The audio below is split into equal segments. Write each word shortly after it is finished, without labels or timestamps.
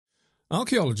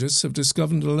Archaeologists have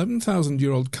discovered an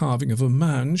 11,000-year-old carving of a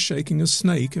man shaking a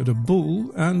snake at a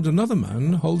bull and another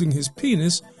man holding his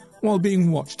penis while being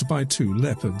watched by two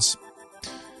leopards.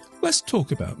 Let's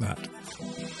talk about that.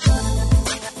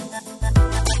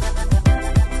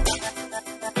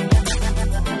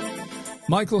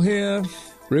 Michael here.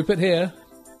 Rupert here.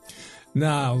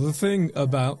 Now, the thing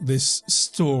about this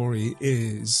story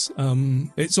is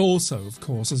it's also, of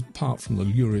course, apart from the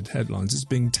lurid headlines, it's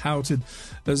being touted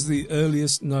as the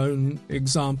earliest known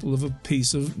example of a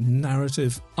piece of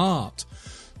narrative art.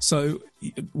 So,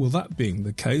 well, that being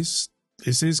the case,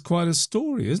 this is quite a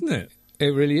story, isn't it?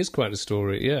 It really is quite a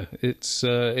story, yeah. It's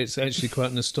actually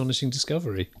quite an astonishing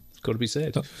discovery, it's got to be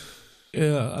said.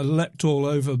 Yeah, I leapt all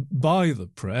over by the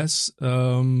press,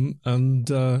 and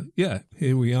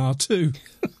here we are too.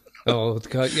 Oh,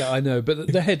 yeah, I know, but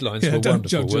the headlines were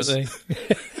wonderful, weren't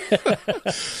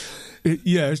they?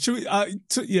 Yeah, should we?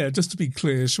 Just to be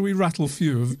clear, should we rattle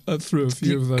through a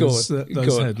few of those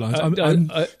headlines?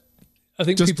 I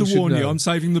think just to warn know. you, I'm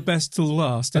saving the best till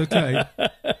last. Okay.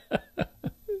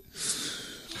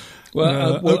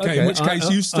 Okay. In which case,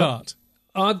 you start.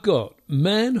 I've got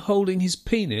man holding his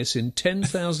penis in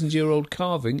 10,000-year-old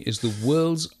carving is the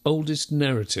world's oldest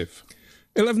narrative.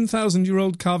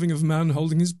 11,000-year-old carving of man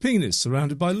holding his penis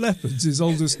surrounded by leopards is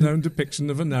oldest known depiction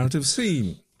of a narrative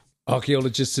scene.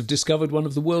 Archaeologists have discovered one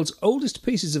of the world's oldest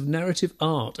pieces of narrative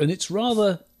art, and it's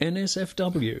rather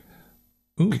NSFW.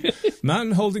 Ooh.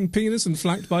 Man holding penis and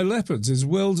flanked by leopards is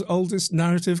world's oldest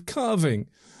narrative carving.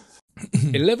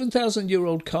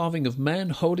 11,000-year-old carving of man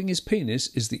holding his penis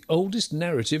is the oldest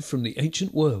narrative from the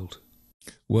ancient world.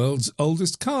 World's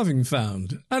oldest carving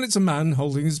found, and it's a man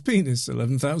holding his penis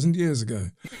 11,000 years ago.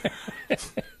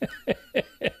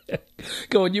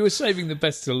 Go on, you were saving the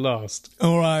best till last.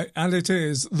 All right, and it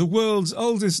is. The world's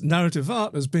oldest narrative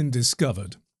art has been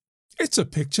discovered. It's a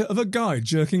picture of a guy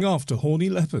jerking off to horny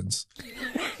leopards.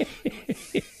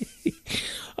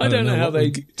 I don't know how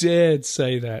they dared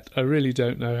say that. I really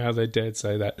don't know how they dared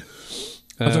say that.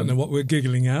 I don't know what we're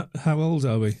giggling at. How old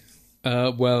are we?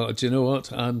 Well, do you know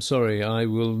what? I'm sorry. I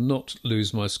will not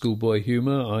lose my schoolboy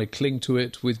humour. I cling to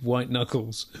it with white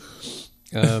knuckles.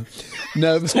 No,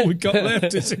 that's all we've got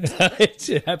left, is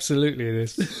it? Absolutely it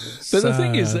is. But the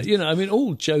thing is that,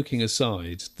 all joking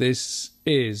aside, this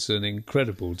is an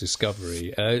incredible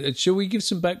discovery. Shall we give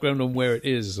some background on where it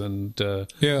is and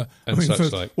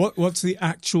such like? What's the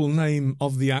actual name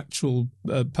of the actual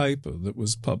paper that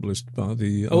was published by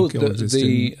the archaeologists?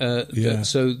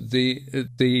 So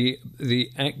the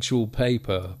actual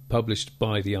paper published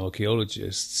by the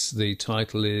archaeologists, the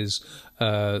title is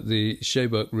the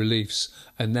Sayburç reliefs,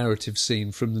 a narrative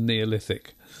scene from the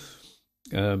Neolithic.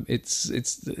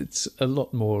 It's a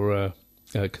lot more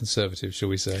conservative, shall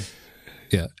we say?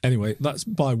 Yeah. Anyway, that's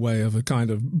by way of a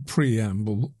kind of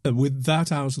preamble. With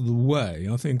that out of the way,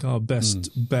 I think our best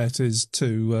bet is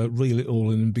to reel it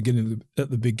all in at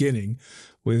the beginning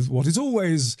with what is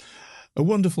always a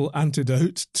wonderful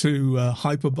antidote to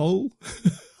hyperbole.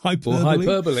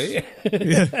 Hyperbole.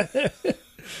 Yeah.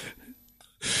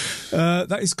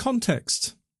 That is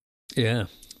context. Yeah.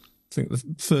 I think the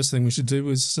first thing we should do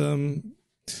is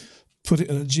put it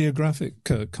in a geographic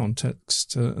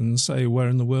context and say where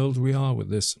in the world we are with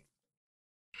this.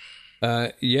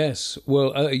 Yes.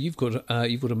 Well, you've got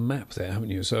a map there, haven't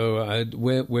you? So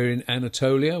we're in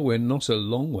Anatolia. We're not a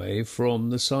long way from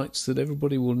the sites that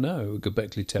everybody will know,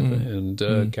 Göbekli Tepe and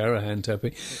Karahan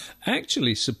Tepe.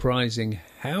 Actually, surprising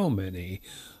how many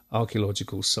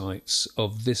archaeological sites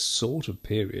of this sort of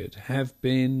period have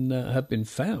been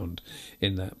found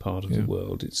in that part of the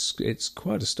world. It's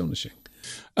quite astonishing.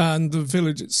 And the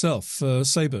village itself,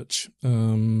 Sayburç,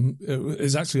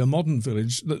 is actually a modern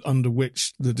village under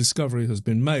which the discovery has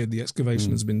been made. The excavation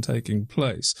has been taking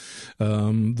place.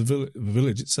 The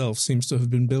village itself seems to have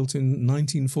been built in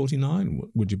 1949,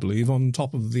 would you believe, on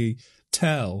top of the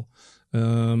tell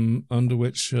under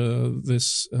which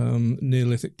this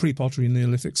Neolithic, pre-pottery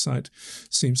Neolithic site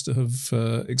seems to have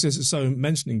existed. So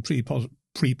mentioning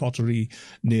pre-pottery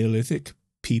Neolithic,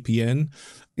 PPN,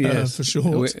 for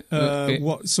short.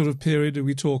 What sort of period are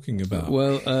we talking about?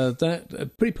 Well,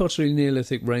 that pre-pottery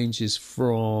Neolithic ranges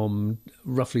from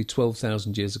roughly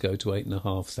 12,000 years ago to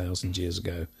 8,500 years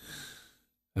ago.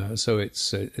 So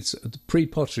it's the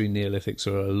pre-pottery Neolithics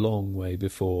are a long way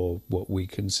before what we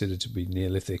consider to be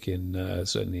Neolithic in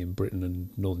certainly in Britain and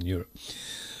Northern Europe.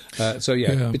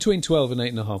 Between 12 and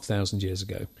 8,500 years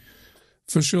ago.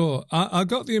 For sure. I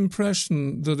got the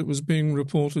impression that it was being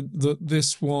reported that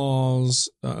this was,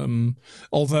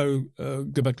 although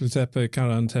Göbekli Tepe,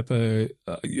 Karahan Tepe,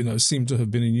 seem to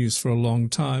have been in use for a long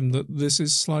time, that this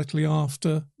is slightly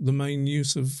after the main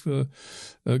use of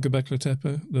Göbekli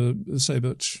Tepe, the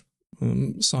Sayburç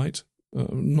site.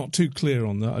 Not too clear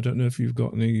on that. I don't know if you've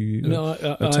got any. No,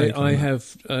 I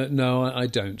have. No, I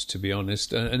don't, to be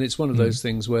honest. And it's one of those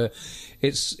things where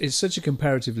it's such a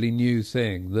comparatively new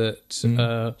thing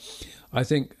that I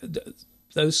think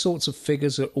those sorts of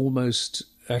figures are almost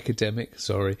academic.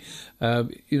 Sorry,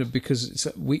 because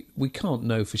we can't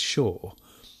know for sure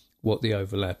what the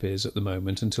overlap is at the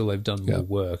moment until they've done more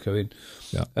work. I mean,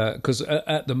 because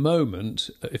at the moment,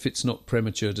 if it's not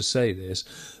premature to say this,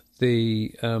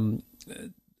 the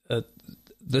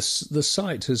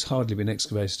site has hardly been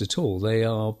excavated at all. They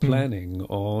are planning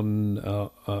on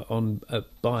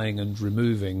buying and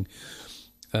removing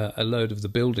a load of the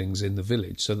buildings in the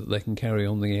village so that they can carry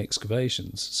on the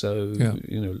excavations. So,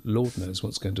 Lord knows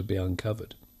what's going to be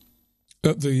uncovered.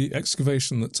 The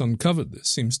excavation that's uncovered this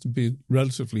seems to be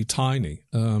relatively tiny,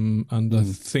 and I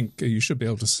think you should be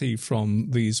able to see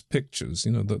from these pictures,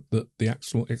 that the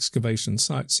actual excavation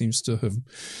site seems to have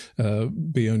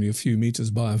be only a few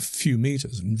meters by a few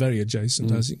meters and very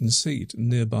adjacent, as you can see, to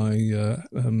nearby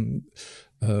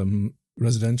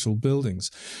residential buildings.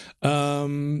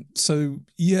 What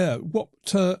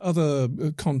other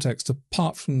context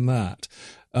apart from that?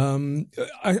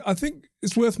 I think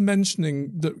it's worth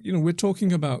mentioning that we're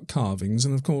talking about carvings,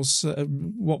 and of course,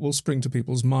 what will spring to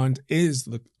people's mind is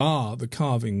the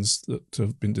carvings that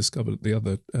have been discovered at the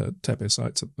other Tepe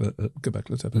sites at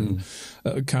Göbekli Tepe,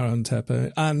 Karahan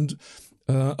Tepe, and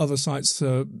other sites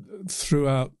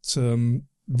throughout the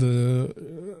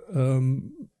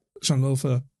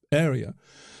Şanlıurfa area,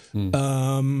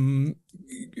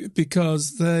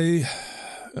 because they.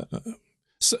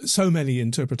 So many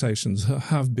interpretations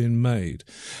have been made.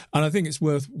 And I think it's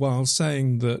worthwhile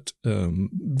saying that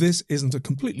this isn't a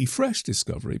completely fresh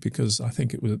discovery, because I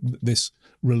think it was this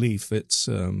relief, this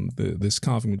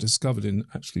carving was discovered in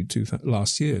actually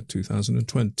last year,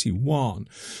 2021.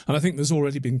 And I think there's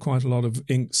already been quite a lot of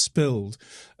ink spilled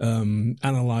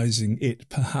analysing it,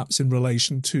 perhaps in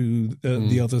relation to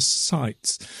the other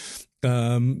sites.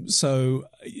 So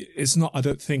it's not, I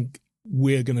don't think,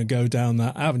 we're going to go down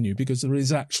that avenue, because there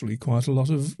is actually quite a lot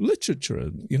of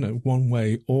literature, one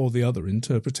way or the other,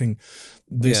 interpreting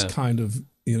this kind of,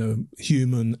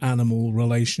 human-animal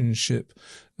relationship,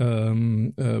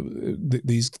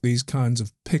 these kinds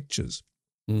of pictures.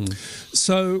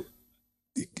 So,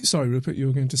 sorry, Rupert, you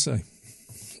were going to say?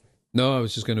 No, I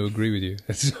was just going to agree with you.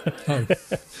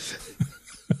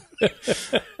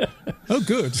 Oh,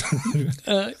 good.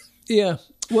 Yeah.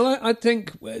 Well, I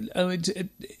think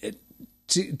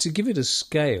to give it a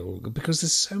scale, because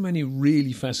there's so many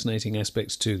really fascinating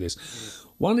aspects to this.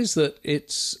 One is that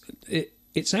it's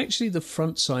actually the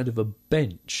front side of a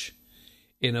bench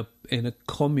in a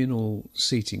communal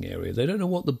seating area. They don't know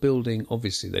what the building.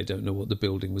 Obviously, they don't know what the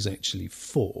building was actually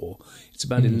for. It's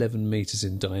about 11 meters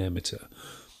in diameter.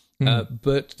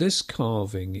 But this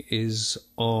carving is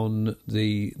on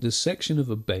the section of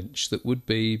a bench that would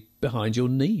be behind your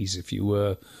knees if you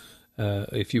were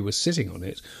sitting on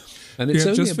it, and it's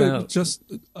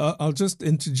I'll just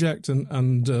interject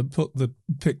and put the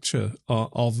picture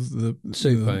of the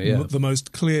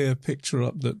most clear picture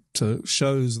up that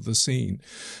shows the scene,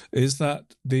 is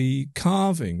that the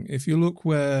carving. If you look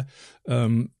where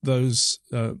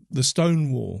the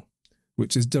stone wall,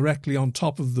 which is directly on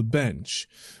top of the bench,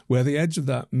 where the edge of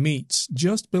that meets,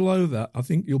 just below that, I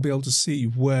think you'll be able to see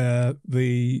where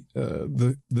the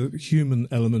human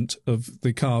element of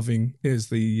the carving is,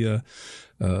 the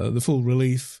full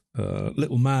relief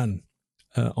little man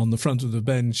on the front of the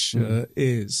bench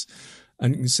is.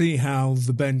 And you can see how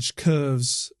the bench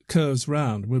curves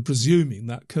round. We're presuming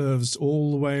that curves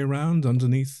all the way around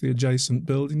underneath the adjacent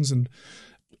buildings and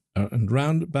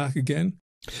round it back again.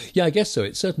 Yeah, I guess so.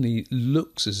 It certainly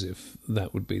looks as if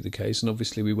that would be the case, and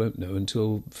obviously we won't know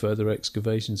until further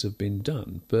excavations have been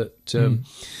done. But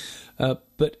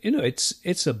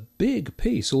it's a big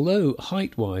piece. Although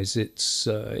height-wise, it's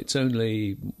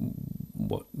only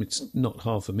it's not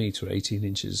half a metre, 18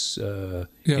 inches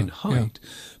in height,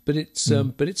 but it's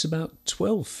about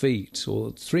 12 feet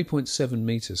or 3.7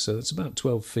 metres. So it's about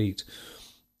 12 feet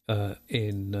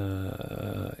in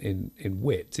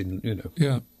width.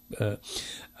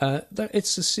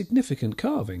 It's a significant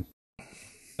carving.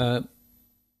 So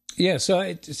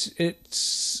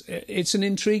it's an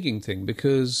intriguing thing,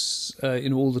 because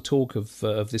all the talk of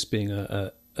this being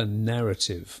a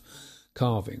narrative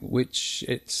carving, which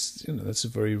that's a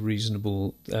very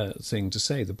reasonable thing to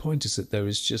say. The point is that there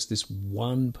is just this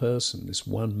one person, this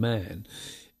one man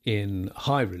in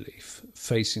high relief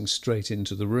facing straight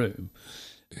into the room.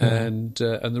 And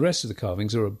the rest of the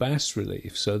carvings are a bas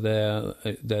relief, so they're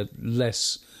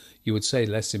less, you would say,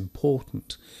 less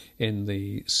important in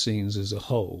the scenes as a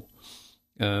whole.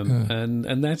 And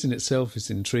that in itself is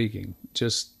intriguing.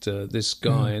 Just this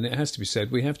guy, and it has to be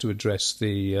said, we have to address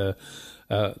the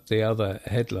other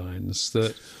headlines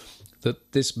that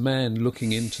this man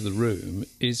looking into the room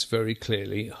is very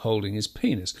clearly holding his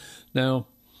penis. Now,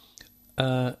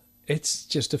 it's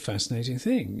just a fascinating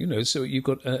thing, So you've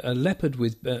got a leopard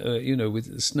with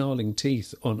with snarling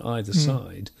teeth on either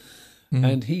side,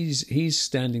 and he's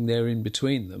standing there in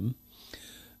between them,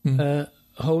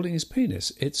 holding his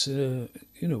penis. It's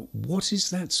what is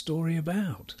that story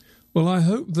about? Well, I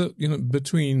hope that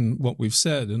between what we've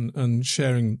said and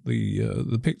sharing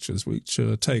the pictures, which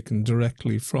are taken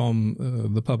directly from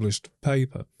the published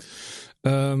paper,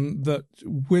 that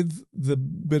with the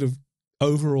bit of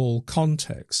overall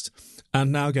context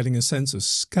and now getting a sense of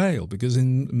scale, because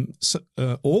in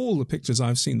all the pictures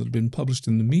I've seen that have been published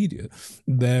in the media,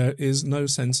 there is no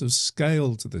sense of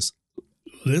scale to this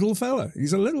little fella.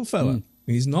 He's a little fella.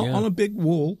 He's not on a big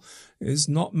wall. He's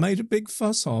not made a big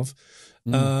fuss of.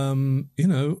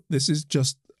 This is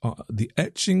just the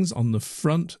etchings on the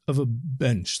front of a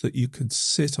bench that you could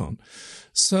sit on.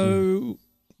 So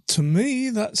to me,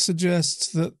 that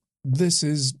suggests that this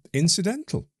is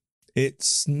incidental.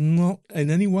 It's not in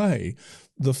any way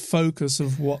the focus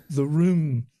of what the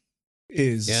room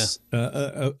is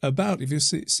about, if you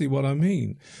see what I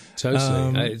mean.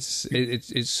 Totally.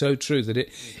 It's so true that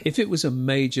if it was a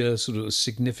major sort of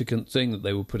significant thing that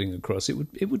they were putting across,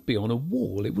 it would be on a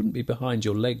wall. It wouldn't be behind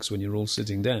your legs when you're all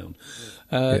sitting down.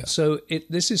 So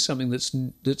this is something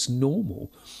that's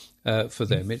normal for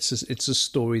them. It's a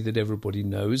story that everybody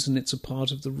knows, and it's a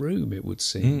part of the room, it would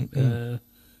seem.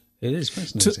 It is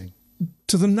fascinating.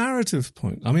 To the narrative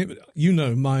point, I mean,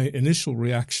 my initial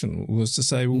reaction was to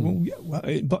say,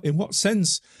 but in what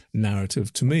sense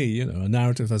narrative? To me, a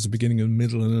narrative has a beginning, a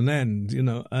middle, and an end,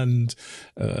 and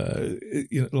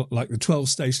like the 12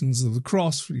 Stations of the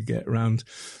Cross you get around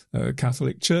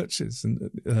Catholic churches, and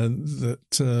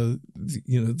that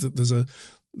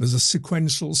there's a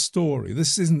sequential story.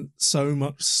 This isn't so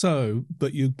much so,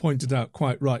 but you pointed out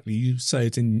quite rightly, you say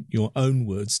it in your own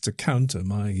words to counter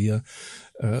my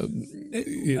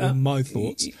my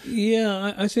thoughts.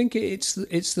 Yeah, I think it's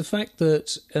the fact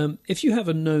that if you have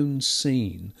a known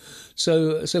scene,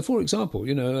 so for example,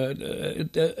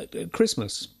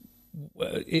 Christmas,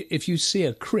 if you see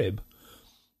a crib,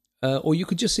 or you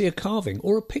could just see a carving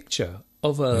or a picture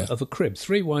of a crib,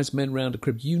 three wise men round a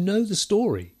crib, the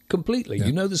story completely.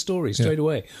 You know the story straight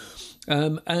away.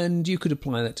 And you could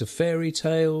apply that to fairy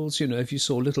tales. If you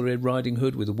saw Little Red Riding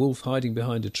Hood with a wolf hiding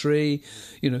behind a tree,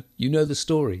 you know the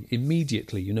story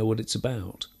immediately. You know what it's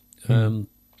about. And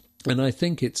I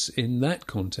think it's in that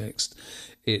context,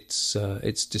 it's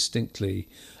distinctly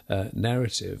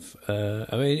narrative.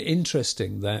 I mean,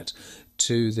 interesting that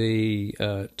to the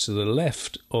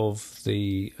left of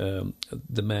the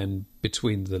man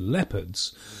between the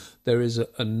leopards, there is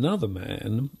another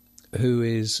man who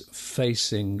is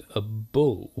facing a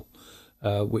bull,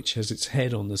 which has its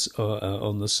head on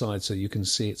the side, so you can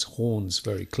see its horns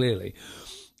very clearly.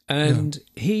 And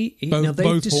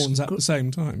both horns at the same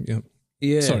time. Yeah.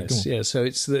 Yes,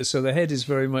 Sorry, So the head is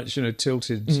very much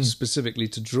tilted specifically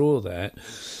to draw that.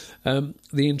 The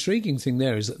intriguing thing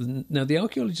there is that now the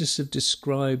archaeologists have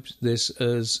described this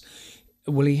as,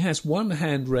 well, he has one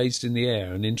hand raised in the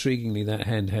air, and intriguingly, that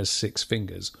hand has 6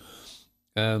 fingers.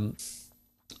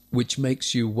 Which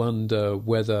makes you wonder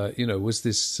whether, was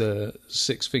this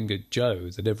 6-fingered Joe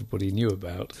that everybody knew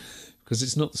about? Because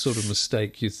it's not the sort of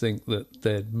mistake you think that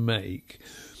they'd make.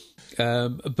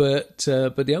 But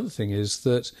the other thing is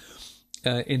that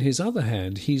in his other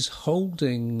hand, he's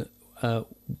holding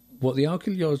what the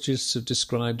archaeologists have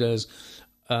described as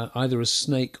either a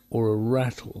snake or a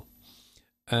rattle.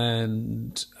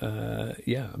 And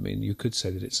you could say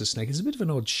that it's a snake. It's a bit of an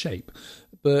odd shape,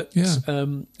 but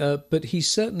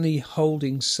he's certainly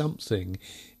holding something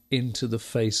into the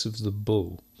face of the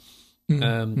bull.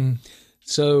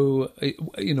 So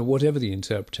whatever the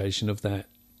interpretation of that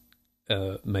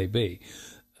may be,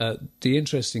 the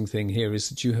interesting thing here is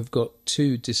that you have got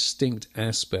 2 distinct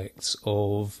aspects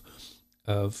of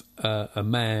a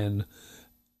man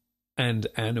and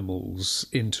animals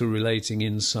interrelating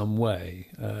in some way.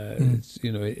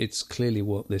 It's clearly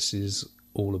what this is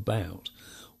all about.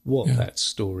 What that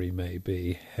story may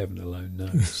be, heaven alone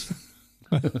knows.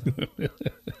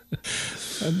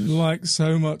 And like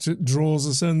so much, it draws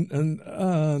us in,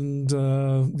 and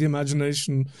the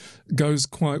imagination goes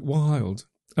quite wild.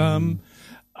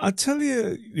 I tell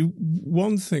you,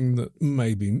 one thing that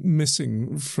may be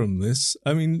missing from this,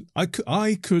 I mean,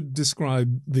 I could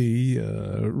describe the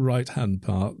right-hand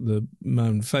part, the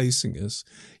man facing us.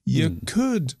 You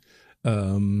could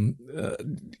interpret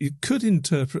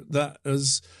that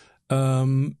as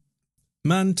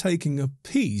man taking a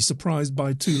pee surprised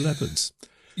by two leopards.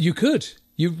 You could.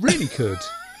 You really could.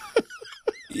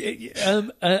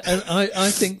 And I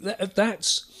think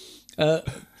that's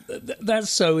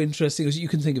so interesting, because you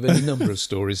can think of any number of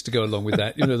stories to go along with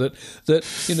that.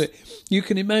 That you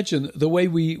can imagine the way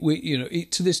we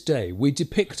to this day we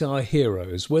depict our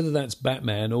heroes, whether that's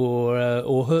Batman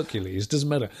or Hercules, doesn't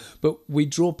matter. But we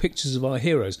draw pictures of our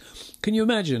heroes. Can you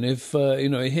imagine if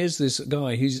here's this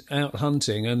guy, he's out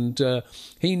hunting and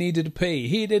he needed a pee.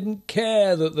 He didn't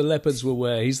care that the leopards were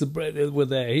there. He's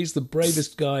the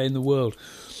bravest guy in the world.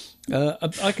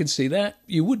 I can see that.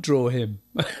 You would draw him.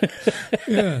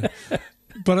 Yeah.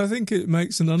 But I think it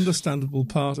makes an understandable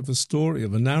part of a story,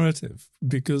 of a narrative,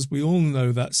 because we all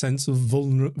know that sense of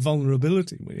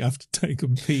vulnerability when you have to take a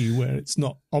pee where it's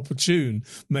not opportune.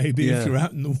 Maybe if you're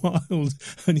out in the wild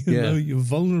and you know you're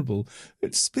vulnerable.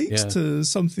 It speaks to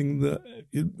something that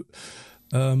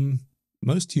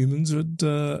most humans would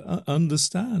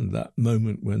understand, that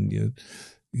moment when you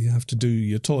have to do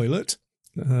your toilet.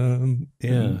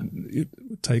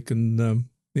 Taken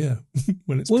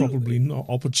when it's probably not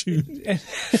opportune.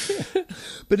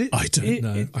 But I don't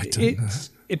know. But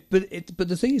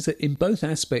the thing is that in both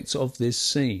aspects of this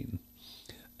scene,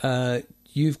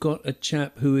 you've got a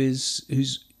chap who's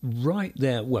right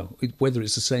there. Well, whether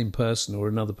it's the same person or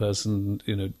another person,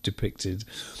 depicted,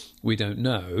 we don't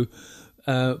know.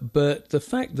 But the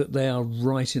fact that they are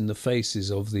right in the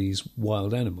faces of these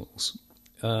wild animals.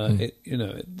 I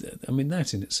mean,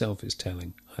 that in itself is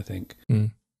telling, I think.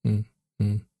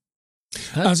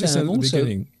 As I said at the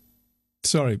beginning,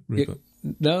 sorry, Rupert.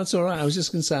 No, it's all right. I was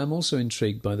just going to say, I'm also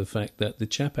intrigued by the fact that the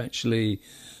chap actually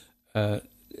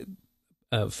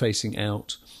facing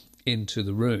out into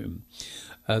the room,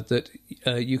 that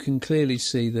you can clearly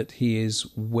see that he is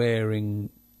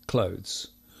wearing clothes.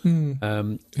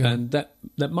 And that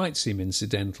might seem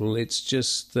incidental. It's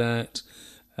just that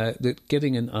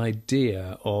getting an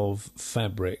idea of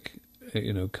fabric,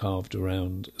 carved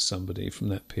around somebody from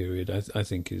that period, I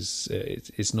think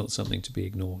it's not something to be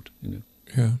ignored.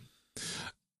 Yeah.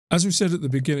 As we said at the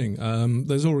beginning,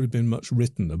 there's already been much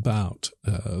written about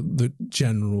the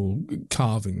general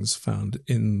carvings found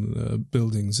in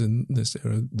buildings in this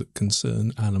era that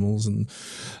concern animals and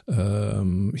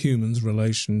humans'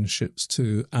 relationships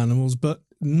to animals, but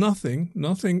nothing,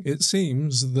 it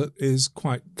seems, that is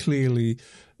quite clearly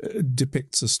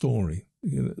depicts a story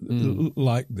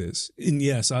like this. And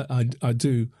yes, I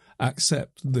do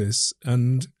accept this,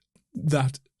 and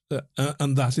that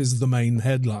is the main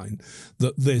headline,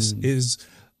 that this is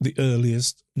the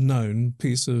earliest known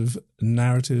piece of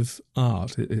narrative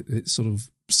art. It sort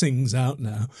of sings out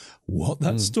now what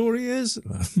that story is.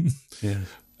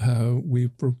 We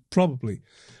probably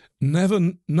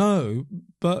never know,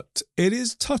 but it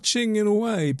is touching in a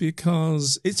way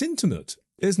because it's intimate,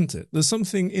 isn't it? There's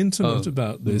something intimate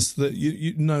about this, that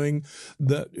you knowing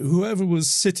that whoever was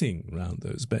sitting around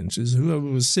those benches, whoever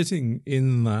was sitting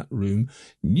in that room,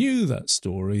 knew that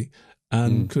story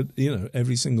and could,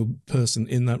 every single person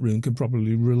in that room could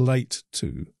probably relate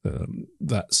to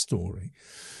that story.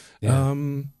 Yeah.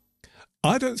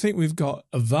 I don't think we've got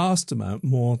a vast amount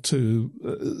more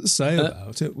to say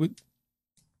about it. We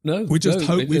just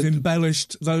hope we've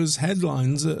embellished those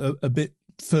headlines a bit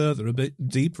further, a bit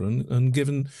deeper, and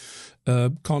given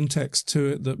context to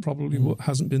it that probably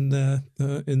hasn't been there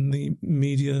in the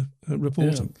media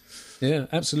reporting. Yeah,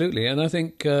 absolutely. And I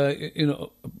think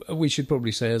we should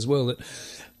probably say as well that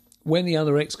when the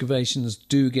other excavations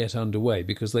do get underway,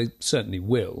 because they certainly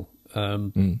will,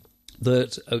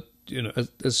 that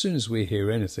as soon as we hear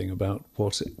anything about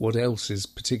what else is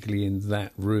particularly in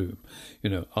that room,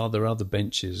 are there other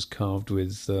benches carved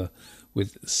with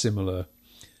similar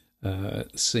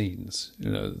scenes,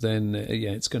 then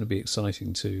it's going to be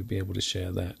exciting to be able to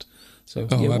share that. So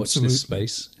watch this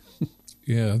space.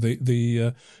 Yeah,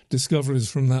 the discoveries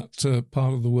from that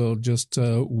part of the world just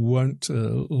won't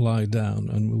lie down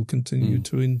and will continue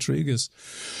to intrigue us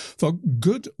for a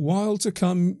good while to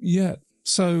come yet.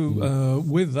 So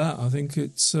with that, I think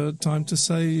it's time to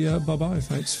say bye-bye.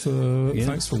 Thanks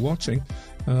for watching.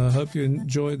 Hope you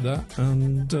enjoyed that,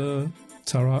 and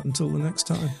ta-ra until the next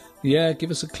time. Yeah, give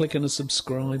us a click and a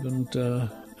subscribe,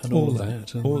 And all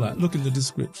that. All that. Look in the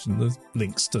description. There's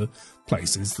links to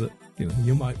places that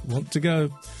you might want to go.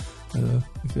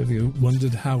 If ever you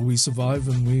wondered how we survive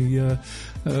and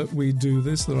we do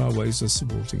this, there are ways of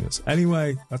supporting us.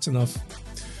 Anyway, that's enough.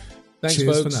 Thanks,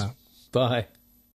 Cheers folks. for now. Bye.